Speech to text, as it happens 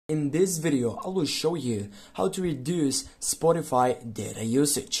In this video, I will show you how to reduce Spotify data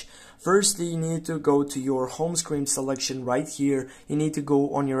usage. Firstly, you need to go to your home screen selection right here. You need to go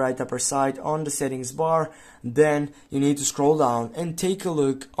on your right upper side on the settings bar. Then you need to scroll down and take a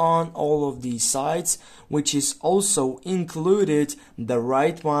look on all of these sites, which is also included the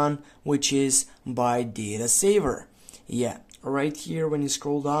right one, which is by Data Saver. Yeah, right here when you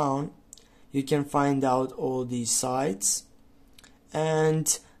scroll down, you can find out all these sites.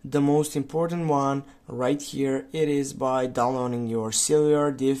 And the most important one right here, it is by downloading your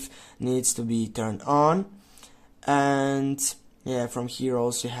cellular. Diff needs to be turned on, and yeah, from here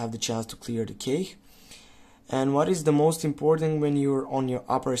also you have the chance to clear the cache. And what is the most important when you're on your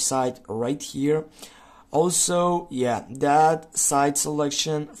upper side right here, also, yeah, that site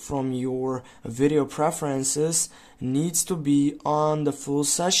selection from your video preferences needs to be on the full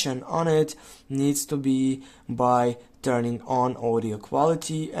session. On it needs to be by turning on audio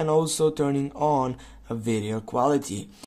quality and also turning on video quality.